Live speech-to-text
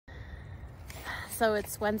So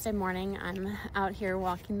it's Wednesday morning. I'm out here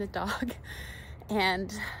walking the dog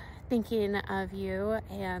and thinking of you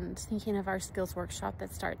and thinking of our skills workshop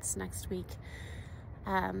that starts next week.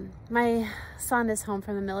 My son is home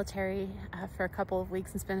from the military for a couple of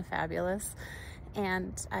weeks. It's been fabulous.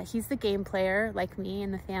 And he's the game player like me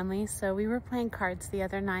and the family. So we were playing cards the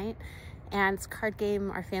other night, and it's a card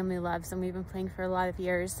game our family loves and we've been playing for a lot of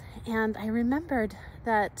years. And I remembered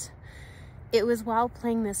that it was while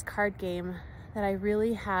playing this card game that I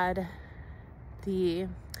really had the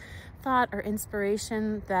thought or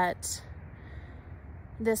inspiration that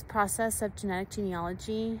this process of genetic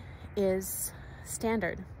genealogy is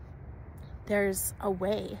standard. There's a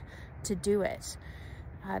way to do it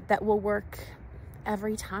that will work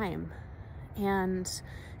every time. And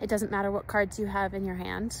it doesn't matter what cards you have in your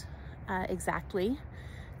hand exactly,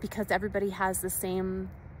 because everybody has the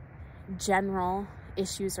same general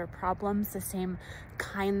issues or problems, the same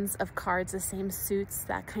kinds of cards, the same suits,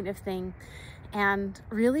 that kind of thing. And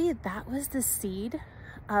really that was the seed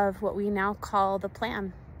of what we now call the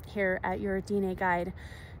plan here at Your DNA Guide.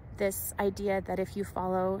 This idea that if you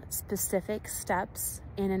follow specific steps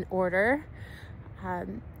in an order,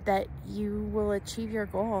 that you will achieve your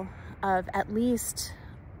goal of at least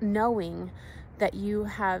knowing that you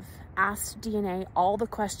have asked DNA all the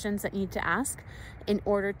questions that you need to ask in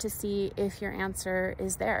order to see if your answer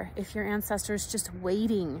is there, if your ancestors just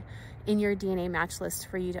waiting in your DNA match list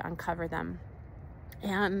for you to uncover them.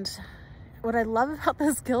 And what I love about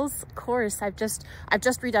the skills course, I've just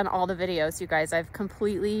redone all the videos, you guys. I've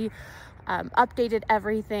completely updated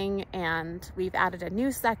everything, and we've added a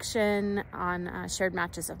new section on shared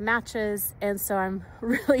matches of matches. And so I'm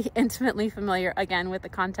really intimately familiar again with the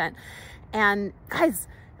content. And guys,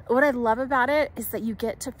 what I love about it is that you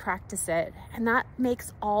get to practice it, and that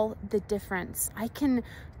makes all the difference. I can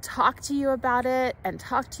talk to you about it and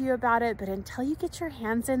talk to you about it, but until you get your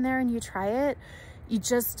hands in there and you try it, you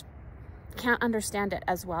just can't understand it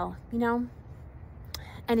as well, you know?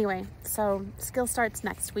 Anyway, so skill starts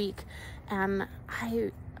next week, and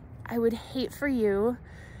I would hate for you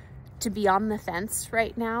to be on the fence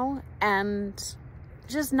right now and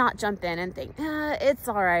just not jump in and think, it's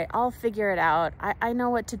all right, I'll figure it out. I know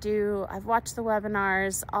what to do. I've watched the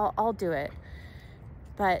webinars, I'll do it.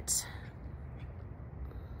 But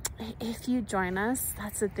if you join us,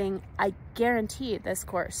 that's the thing. I guarantee this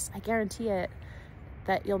course, I guarantee it,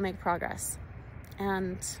 that you'll make progress,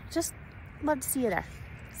 and just love to see you there.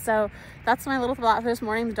 So that's my little thought for this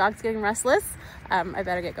morning. The dog's getting restless. I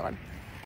better get going.